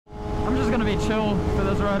be chill for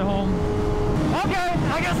this ride home. Okay,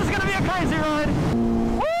 I guess it's gonna be a crazy ride.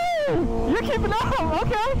 Woo! You're keeping up,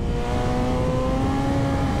 okay.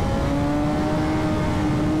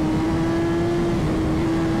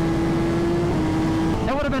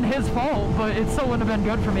 It would have been his fault, but it still wouldn't have been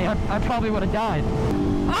good for me. I probably would have died.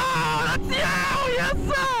 Oh, that's you! Yes,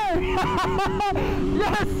 sir!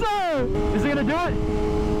 Yes, sir! Is he gonna do it?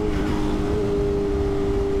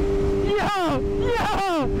 Yo!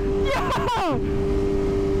 Yo! Yo!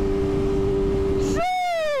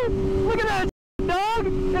 Shit! Look at that dog!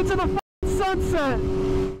 It's in the sunset!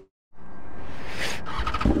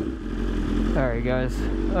 Alright guys,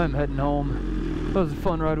 I'm heading home. That was a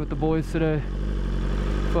fun ride with the boys today.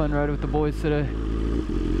 Fun ride with the boys today.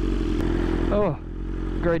 Oh,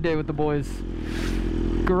 great day with the boys.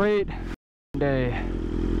 Great day.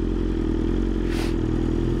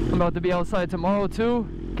 I'm about to be outside tomorrow too.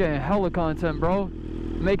 Getting hella content, bro.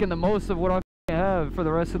 Making the most of what I have for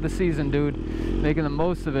the rest of the season, dude. Making the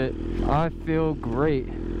most of it. I feel great.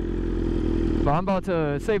 But I'm about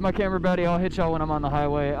to save my camera battery. I'll hit y'all when I'm on the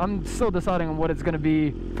highway. I'm still deciding on what it's going to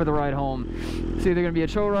be for the ride home. It's either going to be a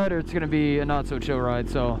chill ride or it's going to be a not so chill ride.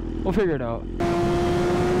 So we'll figure it out.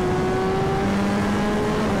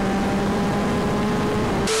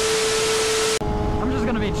 I'm just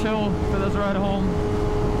going to be chill for this ride home.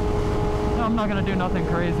 I'm not going to do nothing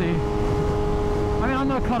crazy. I mean, I'm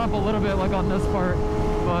going to cut up a little bit like on this part,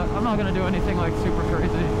 but I'm not going to do anything like super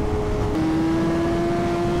crazy.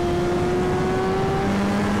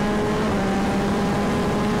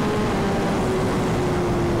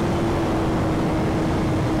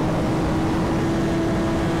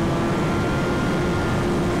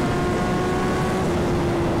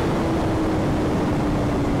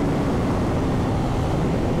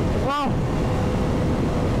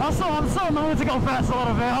 I'm so in the mood to go fast a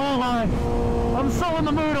little bit, I won't lie. I'm so in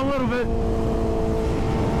the mood a little bit.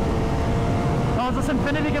 Oh, is this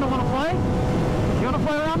Infiniti gonna wanna play? You wanna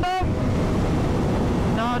play around, dog?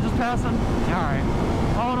 No, just passing. Alright.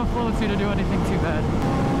 I won't influence you to do anything too bad.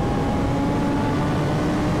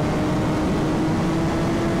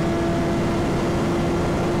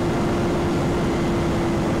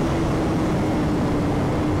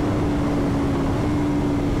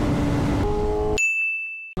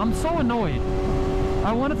 I'm so annoyed.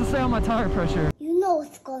 I wanted to say on my tire pressure. You know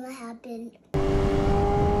what's gonna happen.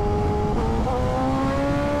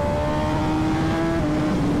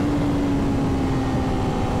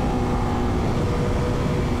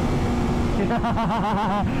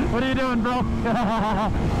 What are you doing, bro?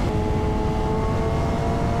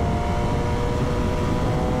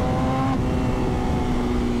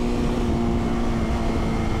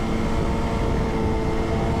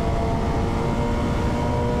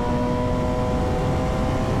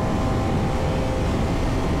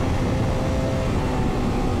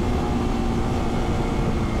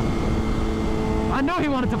 I know he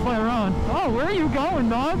wanted to play around. Oh, where are you going,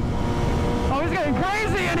 dog? Oh, he's getting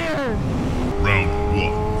crazy in here. Round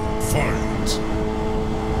one, fight.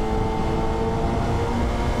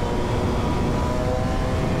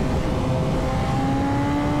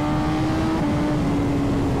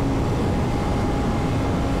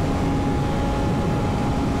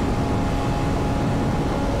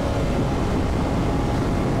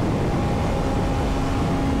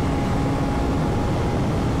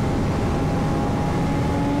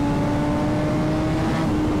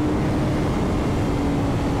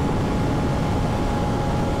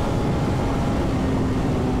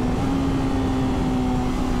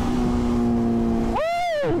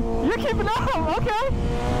 You're keeping up, okay.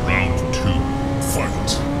 Round two, fight.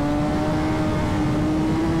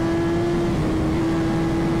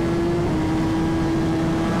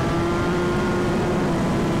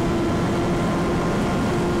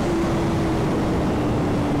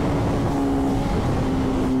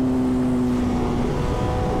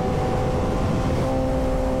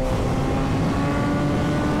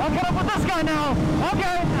 I'll get up with this guy now.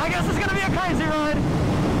 Okay, I guess it's gonna be a crazy ride.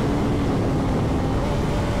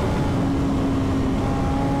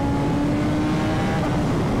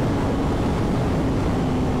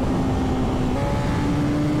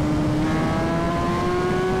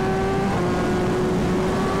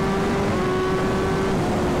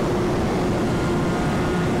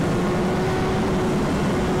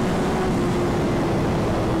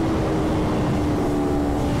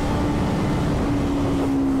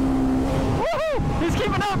 He's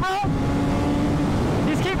keeping up, bro.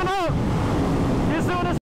 He's keeping up. He's doing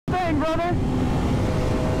his thing, brother.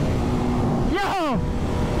 Yo.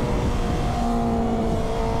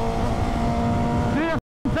 Do your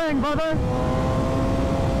thing, brother.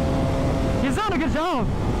 He's doing a good job.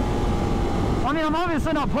 I mean, I'm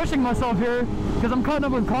obviously not pushing myself here because I'm cutting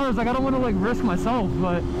up with cars. Like, I don't want to like risk myself,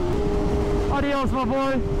 but adios, my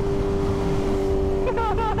boy.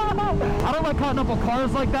 I don't like cutting up with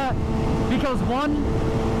cars like that because one,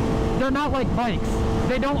 they're not like bikes.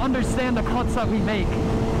 They don't understand the cuts that we make.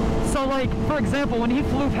 So like, for example, when he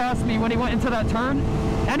flew past me when he went into that turn,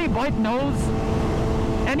 any biker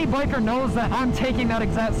knows that I'm taking that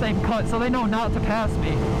exact same cut, so they know not to pass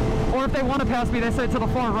me. Or if they want to pass me, they say to the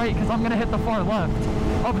far right because I'm going to hit the far left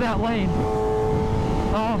of that lane.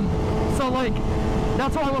 So like,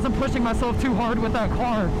 that's why I wasn't pushing myself too hard with that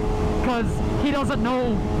car, because he doesn't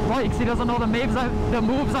know bikes. He doesn't know the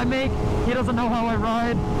moves I make. He doesn't know how I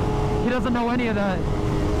ride. He doesn't know any of that.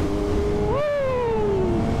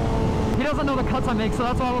 Woo! He doesn't know the cuts I make, so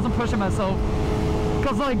that's why I wasn't pushing myself.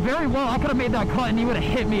 Because like, very well, I could have made that cut and he would have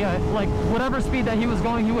hit me at like whatever speed that he was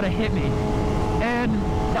going, he would have hit me. And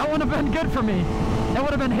that wouldn't have been good for me. That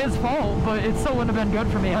would have been his fault, but it still wouldn't have been good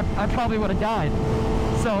for me. I probably would have died.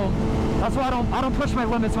 So that's why I don't push my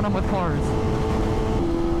limits when I'm with cars.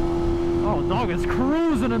 Oh, dog is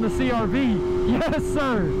cruising in the CRV. Yes,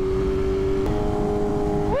 sir.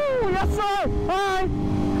 Woo, yes, sir. Hi.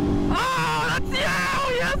 Oh, that's you.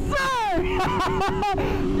 Yes, sir.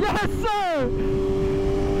 Yes, sir.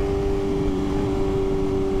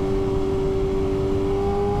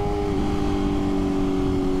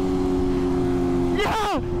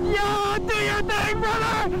 Yo, do your thing,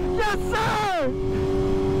 brother! Yes, sir!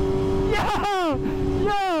 Yo!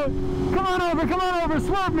 Come on over,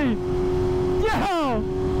 swerve me! Yo!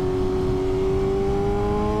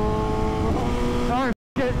 Alright,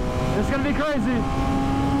 it. It's gonna be crazy.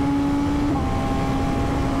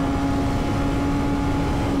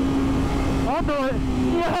 I'll do it.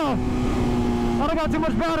 Yo! I don't got too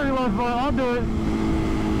much battery left, but I'll do it.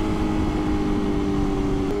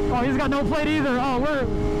 Oh, he's got no plate either. Oh, where?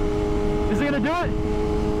 Is he gonna do it?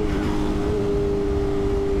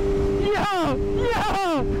 Yo!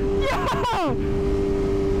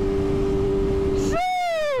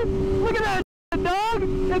 Shit! Look at that shit, dog!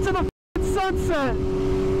 It's in the sunset.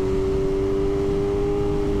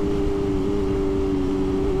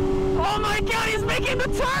 Oh my god, he's making the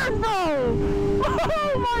turn, bro!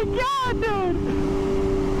 Oh my god, dude!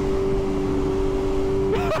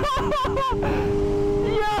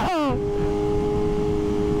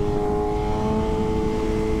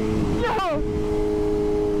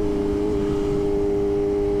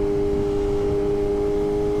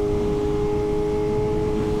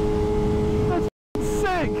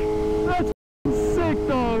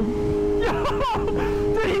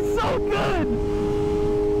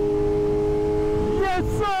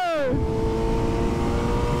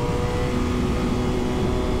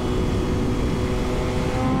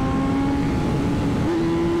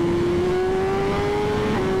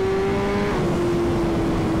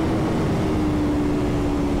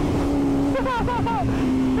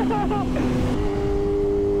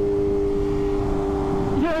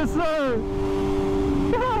 Yes, sir!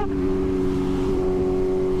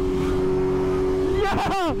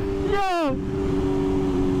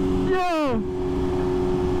 Yo!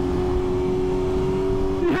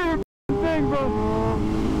 Your thing, bro!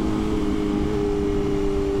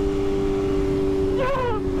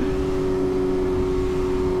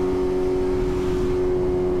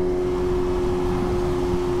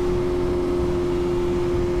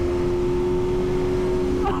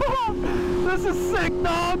 This is sick,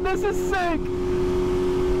 dog! This is sick!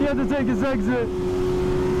 He had to take his exit.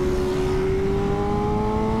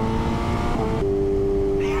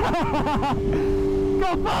 Go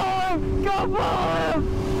follow him! Go follow him!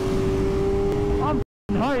 I'm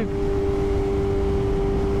hype.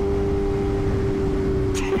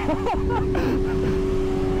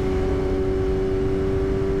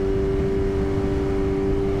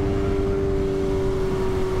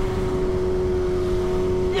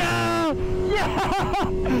 Yeah!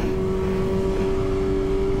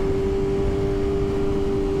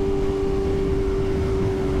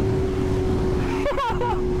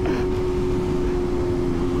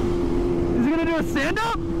 Is he gonna do a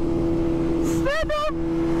stand-up? Stand-up!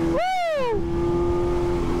 Woo!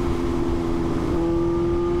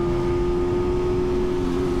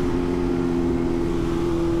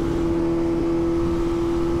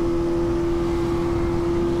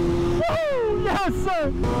 Woo! Yes, sir!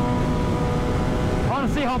 I want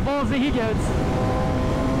to see how ballsy he gets.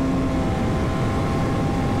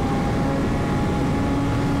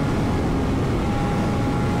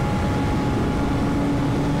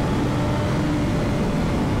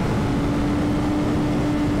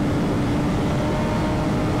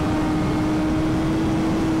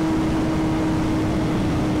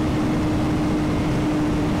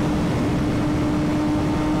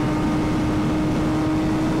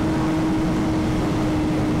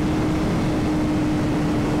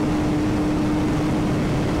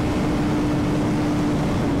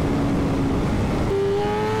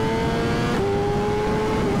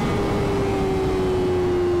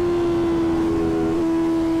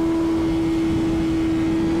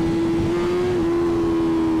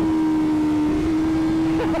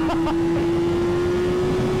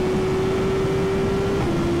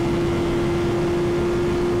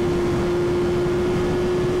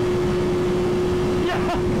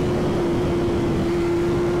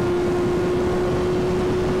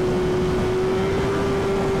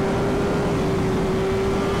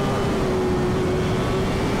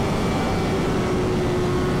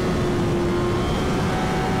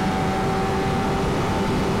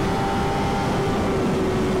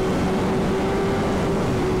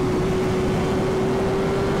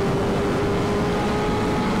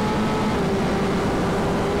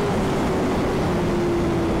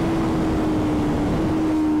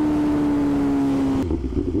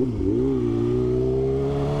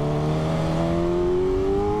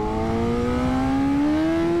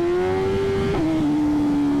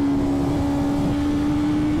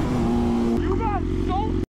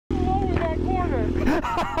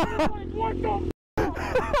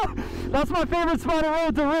 That's my favorite spot of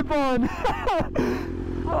road to rip on. I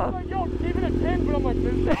was like, yo, keep it a 10, but I'm like,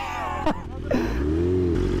 this.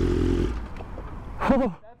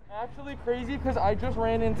 That's actually crazy because I just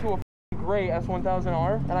ran into a gray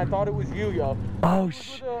S1000R and I thought it was you, yo. Oh,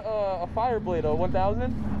 shit. With a Fireblade, a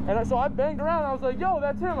 1000. And so I banged around and I was like, yo,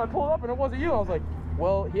 that's him. I pulled up and it wasn't you. I was like,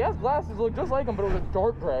 well, he has glasses, look just like him, but it was a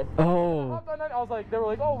dark gray. Oh. I was like, they were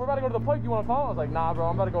like, oh, we're about to go to the pike. You want to follow? I was like, nah, bro,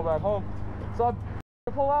 I'm about to go back home. So I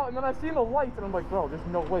pull out and then I seen the lights and I'm like, bro, there's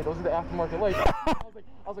no way. Those are the aftermarket lights. I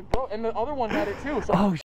was like, bro, and the other one had it too. So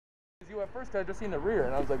oh, you at first, I just seen the rear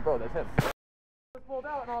and I was like, bro, that's him. I pulled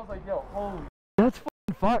out and I was like, yo, holy. That's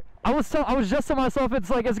fucking fire. I was just to myself, it's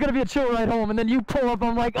like, it's gonna be a chill ride home, and then you pull up,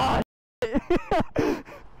 I'm like, oh,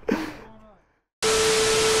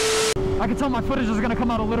 I can tell my footage is gonna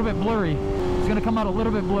come out a little bit blurry. It's gonna come out a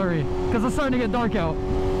little bit blurry, because it's starting to get dark out.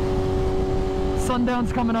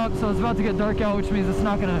 Sundown's coming up, so it's about to get dark out, which means it's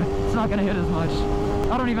not gonna hit as much.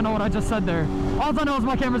 I don't even know what I just said there. All I know is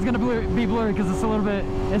my camera's gonna be blurry, because it's a little bit,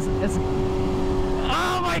 it's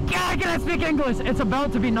oh my god, can I speak English? It's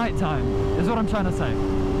about to be nighttime, is what I'm trying to say.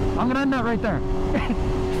 I'm gonna end that right there.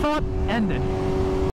 Thought ended.